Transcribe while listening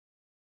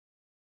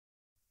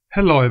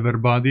Hello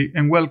everybody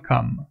and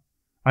welcome.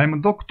 I am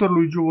Dr.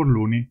 Luigi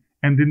Orluni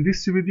and in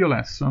this video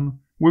lesson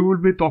we will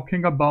be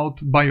talking about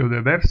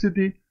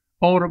biodiversity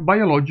or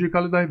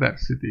biological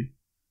diversity.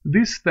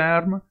 This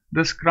term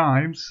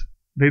describes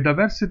the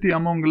diversity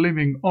among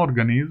living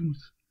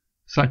organisms,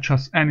 such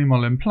as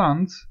animals and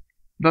plants,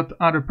 that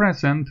are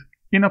present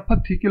in a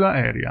particular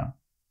area.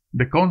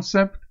 The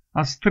concept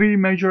has three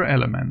major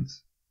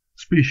elements: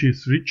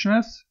 species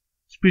richness,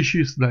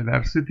 species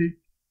diversity,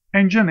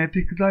 and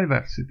genetic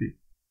diversity.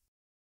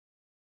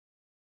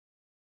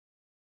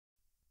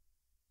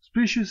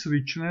 Species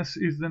richness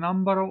is the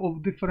number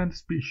of different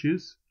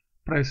species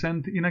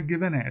present in a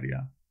given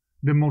area.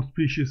 The more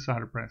species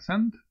are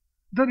present,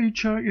 the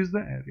richer is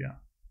the area.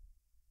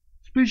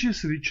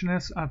 Species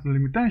richness has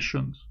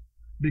limitations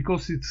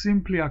because it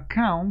simply a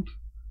count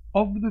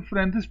of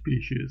different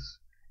species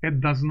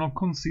and does not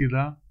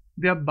consider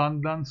the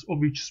abundance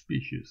of each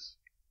species.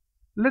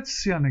 Let's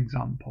see an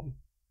example,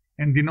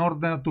 and in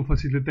order to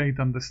facilitate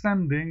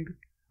understanding,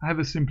 I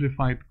have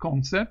simplified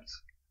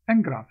concepts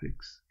and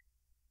graphics.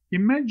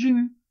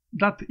 Imagine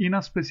that in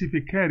a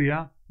specific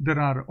area there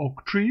are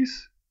oak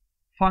trees,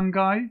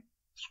 fungi,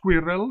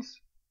 squirrels,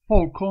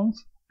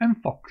 falcons,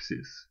 and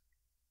foxes.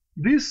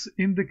 This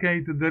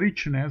indicates the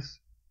richness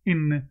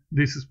in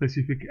this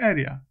specific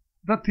area,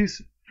 that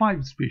is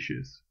 5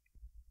 species.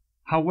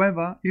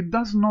 However, it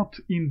does not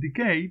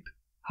indicate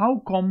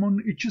how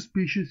common each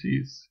species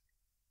is.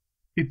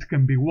 It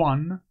can be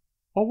 1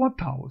 or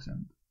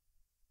 1,000.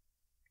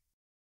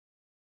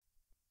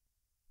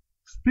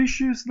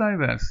 Species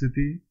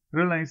diversity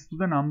relates to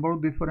the number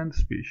of different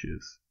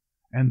species,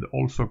 and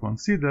also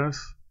considers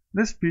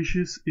the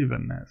species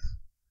evenness,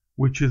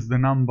 which is the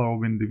number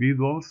of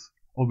individuals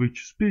of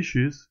each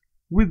species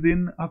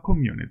within a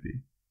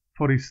community.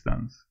 For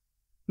instance,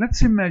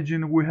 let's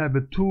imagine we have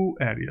two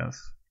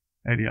areas,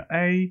 Area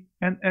A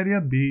and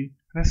Area B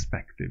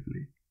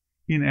respectively.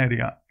 In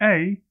Area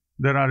A,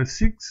 there are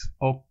 6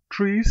 oak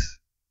trees,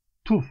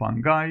 2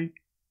 fungi,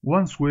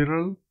 1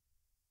 squirrel,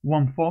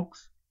 1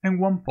 fox, and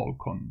 1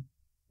 falcon,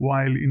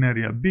 while in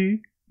Area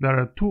B there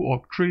are 2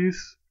 oak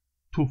trees,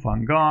 2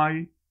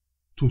 fungi,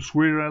 2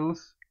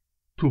 squirrels,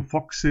 2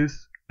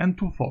 foxes, and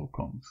 2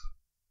 falcons.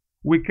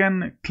 We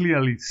can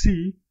clearly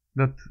see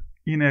that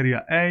in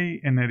Area A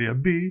and Area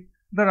B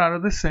there are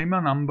the same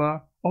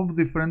number of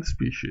different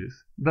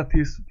species, that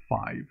is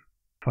 5.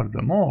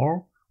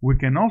 Furthermore, we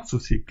can also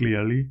see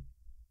clearly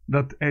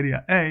that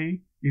Area A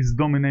is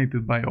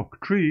dominated by oak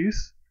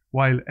trees,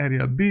 while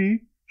Area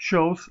B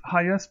shows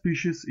higher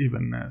species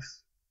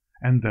evenness,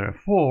 and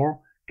therefore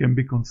can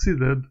be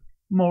considered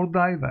more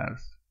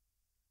diverse.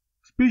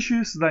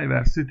 Species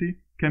diversity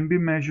can be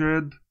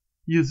measured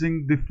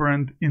using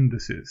different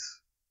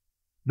indices.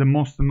 The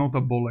most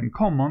notable and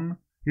common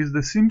is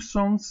the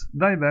Simpson's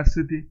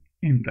Diversity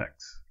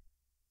Index.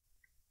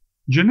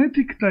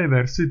 Genetic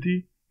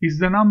diversity is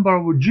the number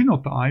of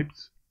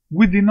genotypes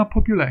within a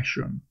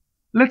population.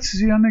 Let's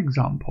see an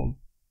example.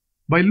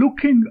 By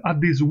looking at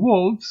these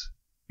walls,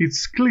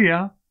 it's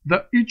clear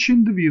that each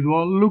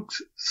individual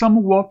looks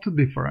somewhat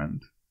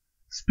different.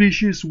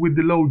 Species with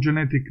low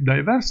genetic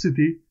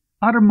diversity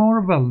are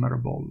more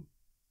vulnerable.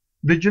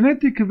 The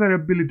genetic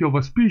variability of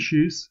a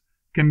species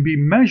can be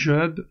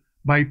measured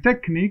by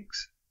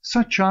techniques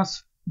such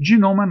as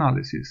genome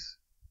analysis.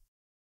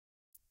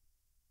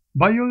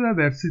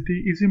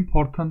 Biodiversity is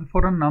important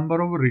for a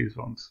number of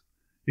reasons,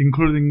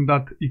 including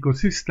that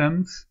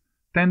ecosystems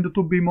tend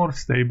to be more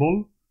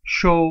stable,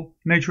 show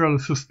natural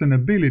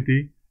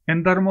sustainability,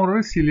 and are more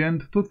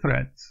resilient to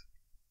threats.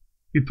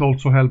 It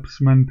also helps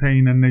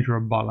maintain a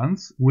natural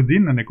balance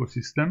within an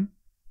ecosystem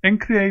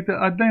and create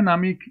a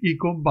dynamic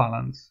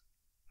eco-balance.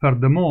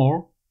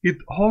 Furthermore, it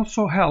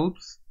also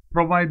helps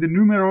provide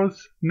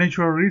numerous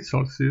natural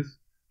resources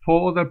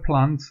for other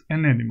plants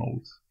and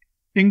animals,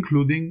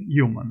 including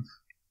humans.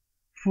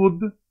 Food,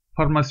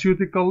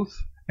 pharmaceuticals,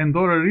 and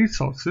other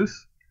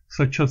resources,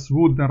 such as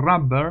wood and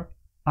rubber,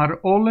 are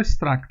all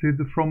extracted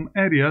from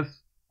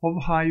areas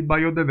of high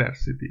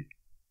biodiversity.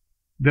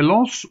 The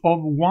loss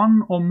of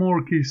one or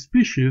more key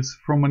species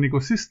from an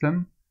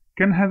ecosystem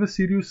can have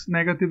serious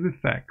negative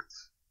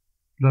effects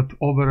that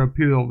over a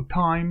period of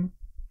time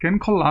can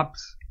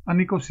collapse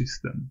an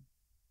ecosystem.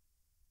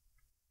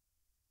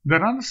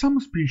 There are some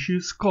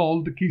species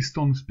called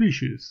Keystone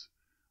species,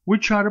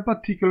 which are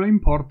particularly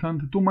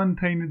important to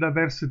maintain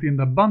diversity and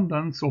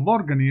abundance of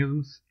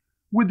organisms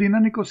within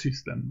an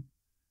ecosystem.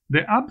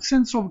 The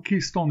absence of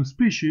Keystone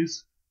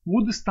species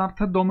would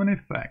start a domino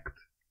effect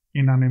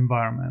in an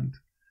environment,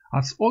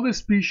 as other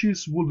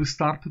species would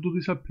start to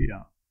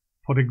disappear.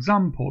 For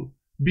example,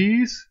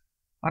 bees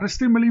are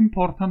extremely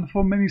important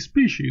for many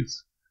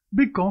species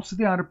because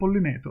they are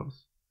pollinators.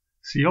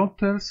 Sea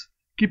otters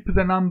keep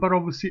the number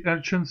of sea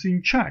urchins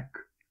in check,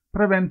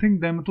 preventing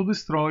them to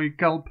destroy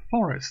kelp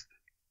forest.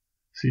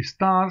 Sea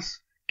stars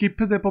keep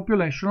the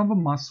population of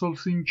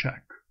mussels in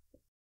check.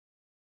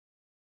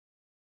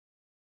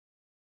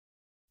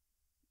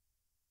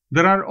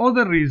 There are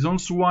other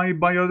reasons why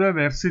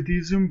biodiversity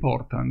is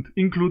important,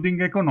 including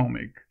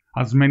economic,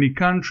 as many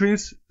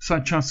countries,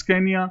 such as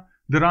Kenya,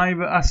 derive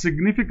a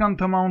significant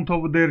amount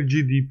of their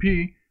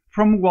GDP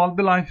from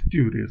wildlife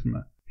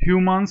tourism.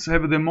 Humans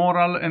have the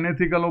moral and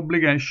ethical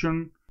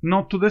obligation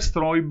not to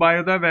destroy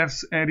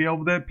biodiverse area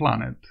of the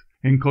planet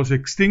and cause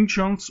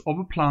extinctions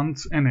of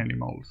plants and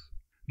animals.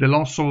 The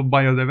loss of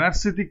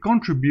biodiversity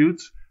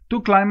contributes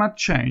to climate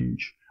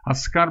change,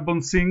 as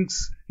carbon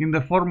sinks in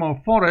the form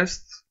of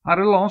forests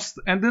are lost,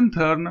 and in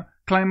turn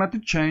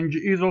climate change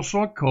is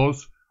also a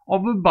cause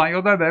of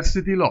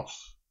biodiversity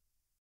loss.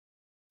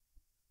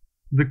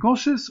 The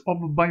causes of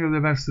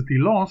biodiversity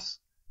loss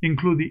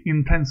include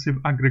intensive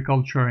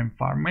agriculture and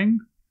farming,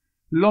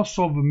 loss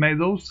of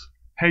meadows,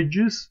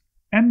 hedges,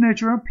 and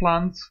natural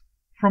plants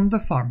from the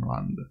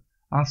farmland,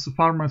 as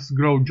farmers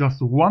grow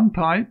just one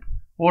type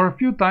or a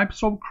few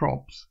types of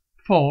crops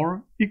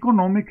for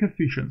economic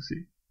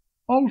efficiency.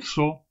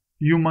 Also,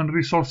 human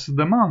resource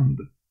demand,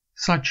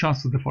 such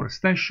as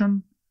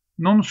deforestation,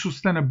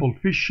 non-sustainable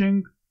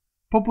fishing,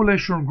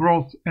 population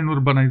growth and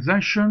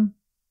urbanization,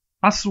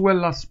 as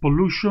well as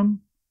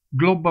pollution,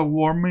 global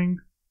warming,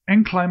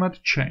 and climate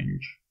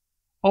change.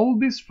 All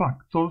these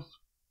factors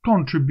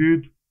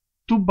contribute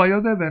to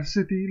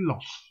biodiversity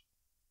loss.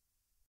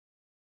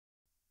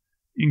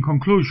 In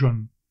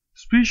conclusion,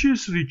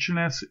 species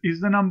richness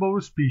is the number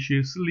of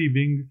species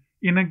living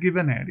in a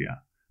given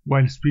area,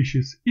 while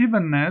species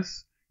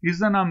evenness is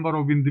the number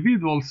of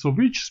individuals of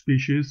each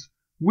species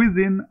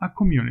within a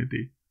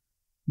community.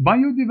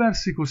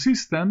 Biodiverse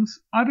ecosystems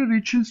are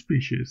rich in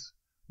species,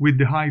 with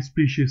the high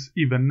species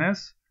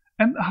evenness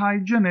and high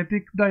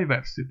genetic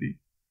diversity.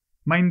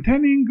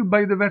 Maintaining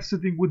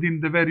biodiversity within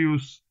the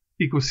various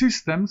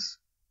ecosystems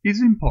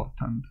is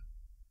important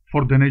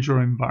for the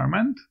natural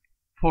environment,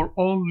 for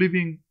all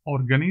living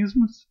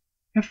organisms,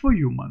 and for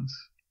humans.